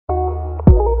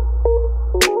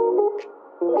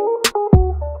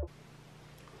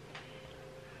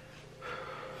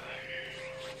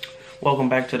Welcome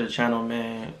back to the channel,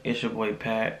 man. It's your boy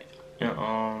Pat, and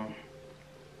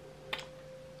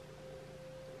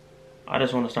I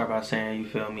just want to start by saying, you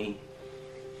feel me,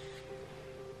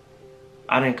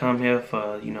 I didn't come here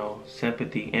for,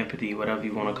 sympathy, empathy, whatever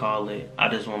you want to call it. I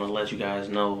just want to let you guys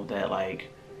know that, like,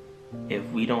 if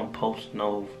we don't post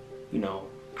no,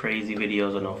 crazy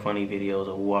videos or no funny videos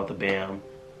or woo off the bam,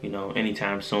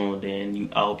 anytime soon, then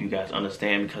I hope you guys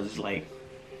understand, because it's like,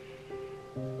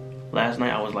 last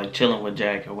night I was like chilling with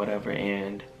Jack or whatever,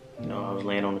 and I was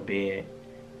laying on the bed,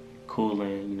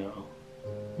 cooling,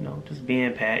 just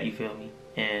being Pat, you feel me?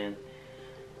 And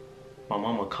my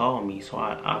mama called me, so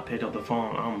I picked up the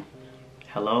phone.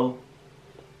 Hello?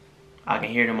 I can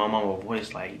hear it in my mama's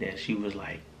voice like that. She was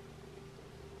like,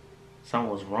 something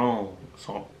was wrong.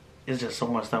 So it's just so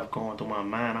much stuff going through my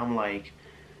mind. I'm like,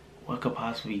 what could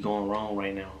possibly be going wrong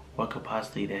right now? What could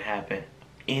possibly that happen?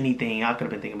 Anything. I could have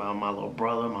been thinking about my little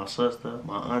brother, my sister,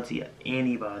 my auntie,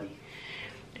 anybody.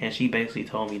 And she basically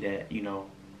told me that,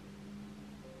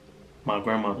 my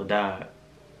grandmother died.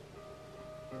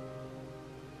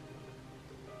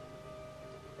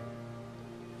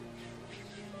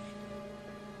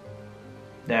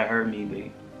 That hurt me,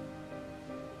 B.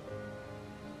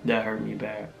 That hurt me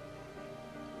bad.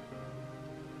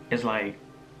 It's like,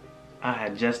 I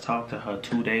had just talked to her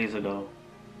 2 days ago.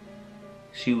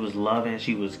 She was loving,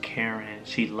 she was caring,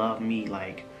 she loved me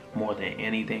like more than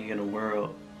anything in the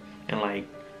world. And like,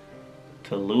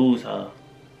 to lose her,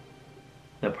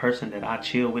 the person that I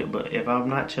chill with, but if I'm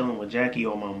not chilling with Jackie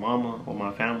or my mama or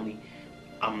my family,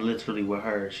 I'm literally with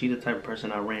her. She the type of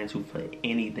person I ran to for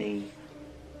anything.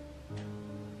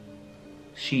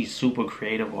 She's super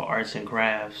creative with arts and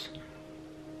crafts.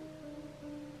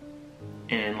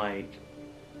 And like,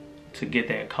 to get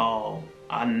that call,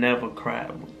 I never cried.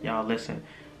 Y'all listen,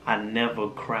 I never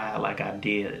cried like I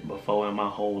did before in my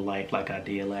whole life, like I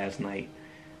did last night.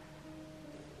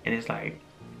 And it's like,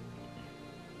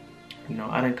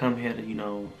 I didn't come here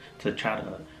to, to try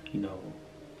to,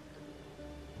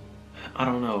 I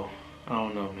don't know,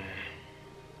 man.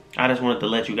 I just wanted to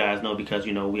let you guys know, because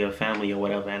we are family or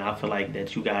whatever, and I feel like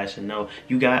that you guys should know.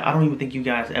 I don't even think you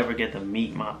guys ever get to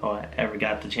meet ever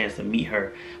got the chance to meet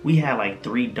her. We had like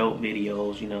 3 dope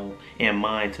videos, in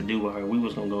mind to do with her. We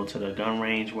was gonna go to the gun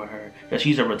range with her, cause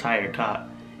she's a retired cop.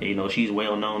 She's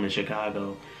well known in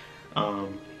Chicago.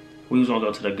 We was gonna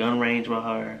go to the gun range with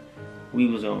her.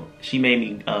 She made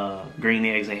me green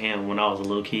eggs and ham when I was a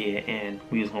little kid, and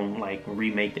we was gonna like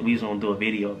remake it. We was gonna do a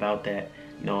video about that.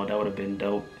 That would have been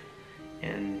dope.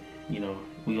 And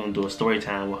we gonna do a story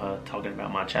time with her talking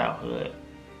about my childhood.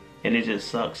 And it just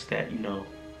sucks that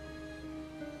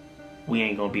we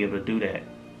ain't gonna be able to do that.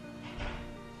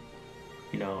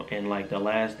 And like, the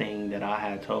last thing that I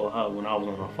had told her when I was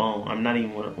on the phone, I'm not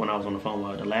even when I was on the phone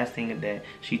with her, the last thing that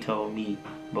she told me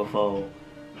before,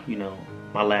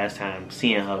 my last time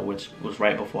seeing her, which was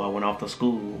right before I went off to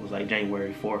school, it was like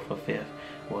January 4th or 5th.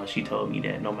 Well, she told me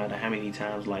that no matter how many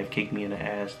times life kicked me in the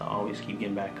ass, to always keep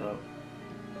getting back up.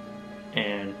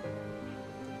 And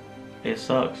it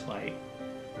sucks, like,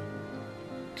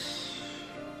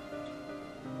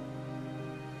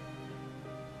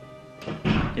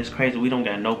 it's crazy. We don't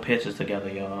got no pictures together,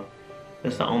 y'all.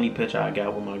 That's the only picture I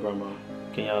got with my grandma.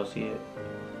 Can y'all see it?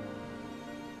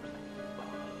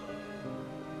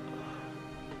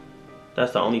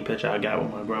 That's the only picture I got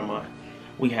with my grandma.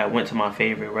 We had went to my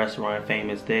favorite restaurant,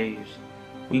 Famous Dave's.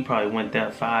 We probably went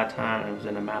there 5 times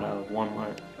in a matter of 1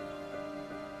 month.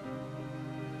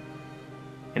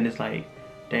 And it's like,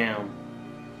 damn,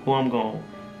 who I'm going?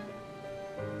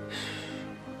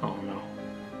 I don't know.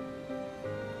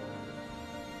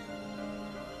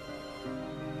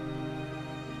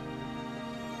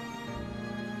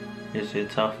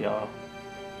 It's tough, y'all.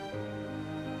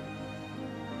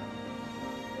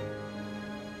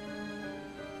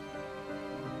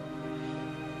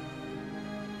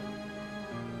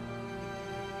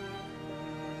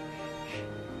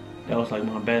 That was like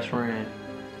my best friend.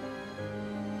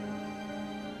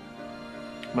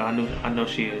 But I know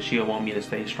she'll want me to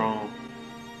stay strong.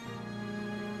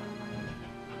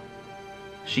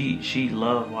 She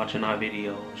loved watching our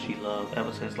videos. She loved,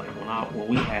 ever since like when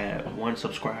we had 1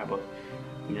 subscriber,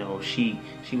 she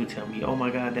would tell me, oh my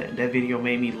God, that video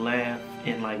made me laugh.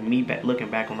 And like, me looking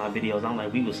back on our videos, I'm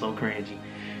like, we was so cringy.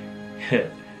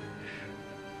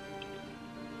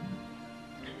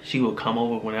 She would come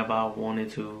over whenever I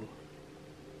wanted to.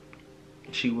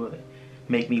 She would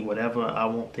make me whatever I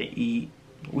want to eat.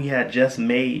 We had just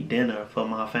made dinner for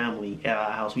my family at our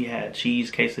house. We had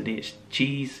cheese quesadillas,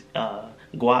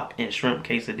 guac and shrimp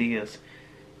quesadillas,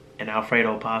 and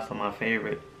Alfredo pasta, my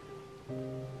favorite.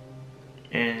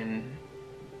 And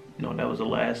You know, that was the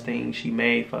last thing she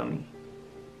made for me.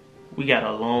 We got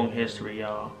a long history,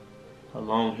 y'all. A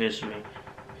long history.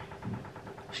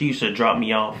 She used to drop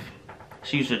me off.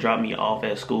 She used to drop me off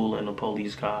at school in a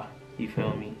police car. You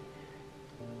feel me?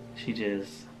 She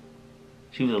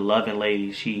was a loving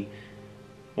lady.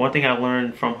 One thing I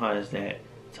learned from her is that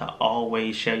to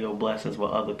always share your blessings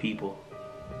with other people.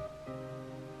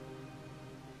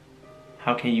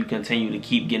 How can you continue to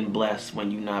keep getting blessed when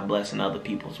you're not blessing other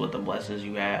people with the blessings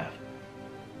you have?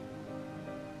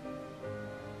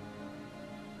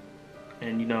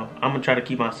 And you know, I'm gonna try to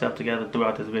keep myself together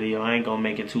throughout this video. I ain't gonna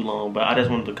make it too long, but I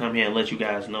just wanted to come here and let you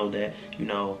guys know that, you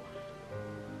know,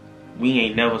 we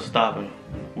ain't never stopping.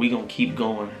 We gonna keep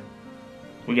going.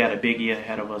 We got a big year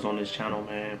ahead of us on this channel,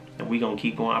 man, and we gonna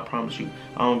keep going. I promise you.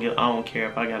 I don't care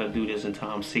if I gotta do this until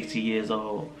I'm 60 years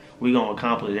old. We gonna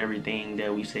accomplish everything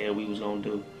that we said we was gonna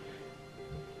do.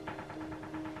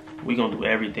 We gonna do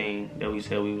everything that we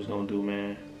said we was gonna do,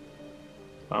 man.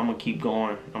 But I'm gonna keep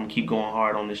going. I'm gonna keep going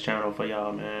hard on this channel for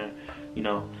y'all, man. You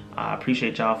know, I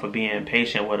appreciate y'all for being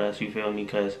patient with us. You feel me?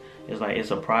 Because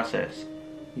it's a process.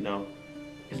 You know,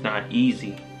 it's not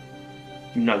easy.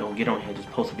 You're not gonna get on here, just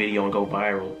post a video and go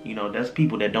viral. You know, that's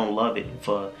people that don't love it.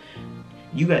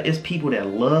 It's people that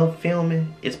love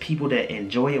filming, it's people that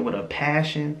enjoy it with a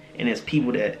passion, and it's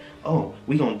people that, oh,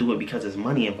 we gonna do it because there's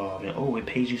money involved, and oh, it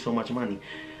pays you so much money.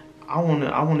 I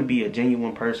wanna be a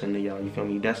genuine person to y'all, you feel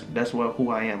me? That's who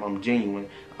I am. I'm genuine.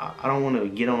 I don't wanna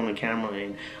get on the camera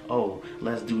and, oh,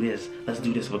 let's do this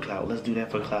for clout, let's do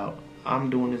that for clout.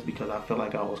 I'm doing this because I feel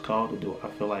like I was called to do it. I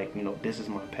feel like, you know, this is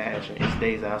my passion. It's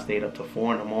days I stayed up to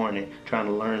 4 in the morning trying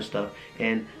to learn stuff.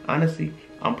 And honestly,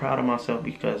 I'm proud of myself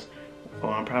because,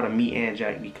 or I'm proud of me and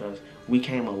Jac because we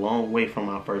came a long way from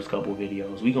our first couple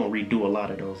videos. We gonna redo a lot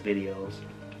of those videos.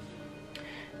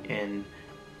 And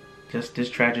just this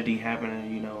tragedy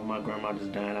happening, you know, my grandma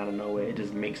just dying out of nowhere, it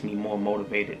just makes me more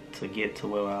motivated to get to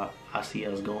where I see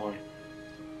us going.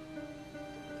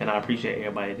 And I appreciate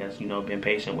everybody that's, you know, been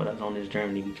patient with us on this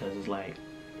journey because it's like,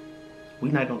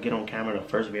 we're not gonna get on camera the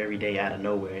first of every day out of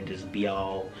nowhere and just be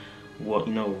all, well,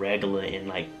 you know, regular and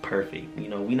like perfect. You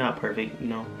know, we not perfect, you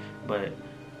know, but,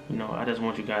 you know, I just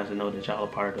want you guys to know that y'all are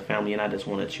part of the family, and I just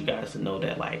wanted you guys to know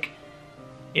that, like,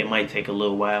 it might take a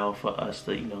little while for us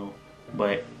to, you know,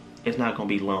 but it's not gonna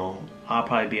be long. I'll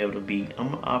probably be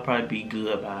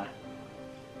good by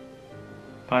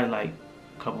probably like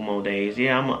couple more days.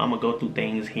 Yeah, I'm gonna go through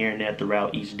things here and there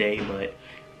throughout each day, but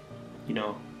you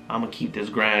know, I'm gonna keep this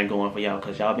grind going for y'all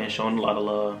because y'all been showing a lot of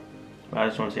love. But I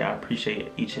just want to say I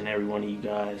appreciate each and every one of you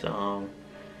guys.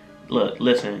 Look,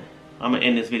 listen, I'm gonna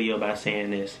end this video by saying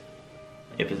this: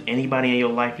 if there's anybody in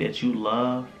your life that you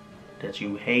love, that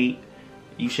you hate,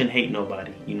 you shouldn't hate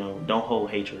nobody. You know, don't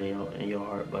hold hatred in your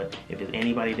heart. But if there's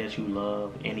anybody that you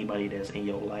love, anybody that's in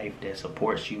your life that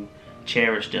supports you,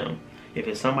 cherish them. If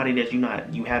it's somebody that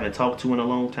you haven't talked to in a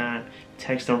long time,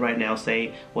 text them right now.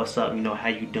 Say, what's up? You know, how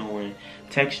you doing?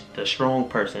 Text the strong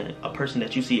person, a person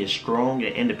that you see is strong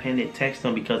and independent. Text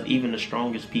them because even the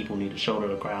strongest people need a shoulder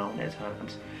to cry on at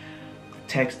times.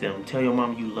 Text them. Tell your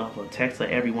mom you love her. Text her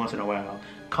every once in a while.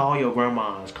 Call your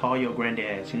grandmas. Call your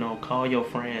granddads. You know, call your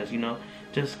friends. You know,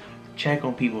 just check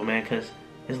on people, man. Cause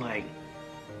it's like,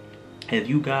 if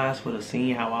you guys would have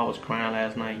seen how I was crying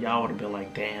last night, y'all would have been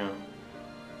like, damn.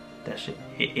 That shit,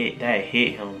 that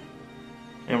hit him.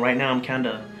 And right now I'm kind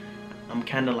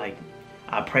of like,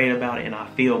 I prayed about it and I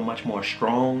feel much more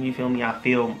strong, you feel me? I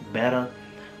feel better.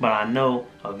 But I know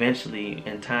eventually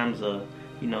in times of,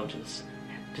 you know, just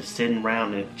sitting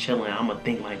around and chilling, I'm gonna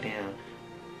think like, damn,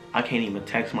 I can't even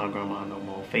text my grandma no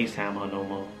more, FaceTime her no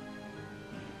more.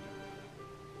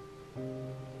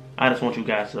 I just want you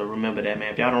guys to remember that,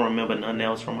 man. If y'all don't remember nothing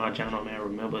else from our channel, man,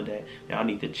 remember that y'all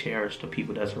need to cherish the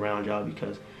people that's around y'all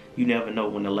because you never know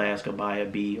when the last goodbye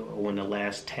will be or when the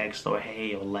last text or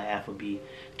hey or laugh will be.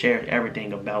 Cherish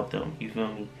everything about them, you feel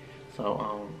me?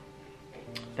 So,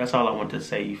 that's all I want to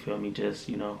say, you feel me? Just,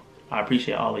 you know, I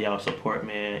appreciate all of y'all's support,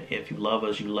 man. If you love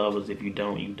us, you love us. If you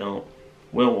don't, you don't.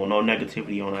 We don't want no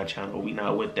negativity on our channel. We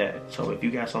not with that. So if you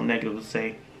got something negative to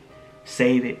say,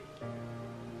 save it.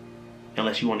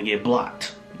 Unless you want to get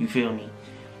blocked, you feel me?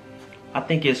 I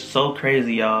think it's so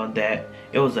crazy, y'all, that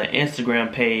it was an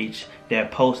Instagram page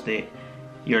that posted,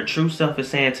 your true self is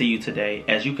saying to you today,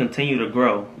 as you continue to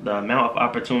grow, the amount of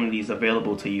opportunities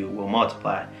available to you will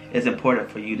multiply. It's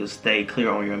important for you to stay clear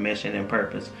on your mission and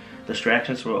purpose.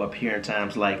 Distractions will appear in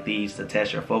times like these to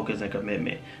test your focus and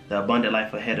commitment. The abundant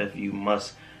life ahead of you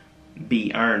must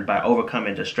be earned by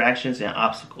overcoming distractions and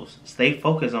obstacles. Stay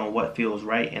focused on what feels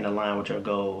right and align with your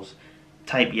goals.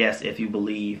 Type yes if you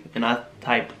believe, and I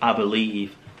typed I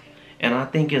believe. And I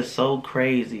think it's so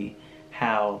crazy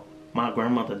how my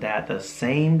grandmother died the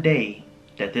same day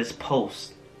that this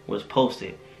post was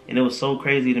posted. And it was so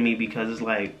crazy to me because it's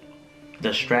like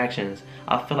distractions.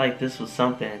 I feel like this was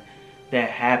something that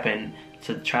happened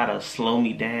to try to slow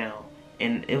me down.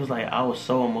 And it was like I was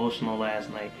so emotional last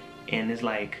night. And it's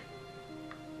like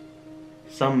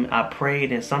I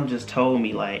prayed and some just told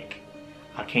me like,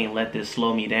 I can't let this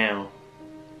slow me down.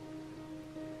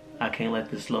 I can't let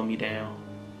this slow me down.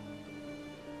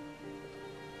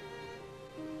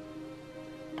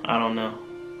 I don't know.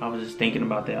 I was just thinking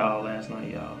about that all last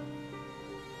night, y'all.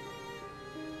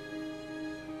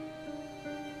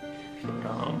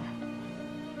 But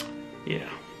yeah,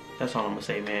 that's all I'm gonna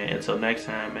say, man. Until next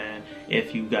time, man.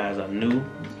 If you guys are new,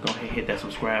 go ahead and hit that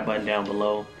subscribe button down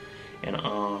below. And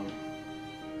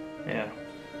yeah,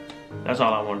 that's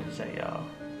all I wanted to say, y'all.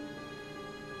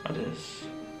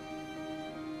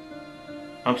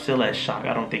 I'm still at shock.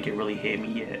 I don't think it really hit me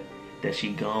yet that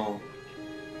she gone.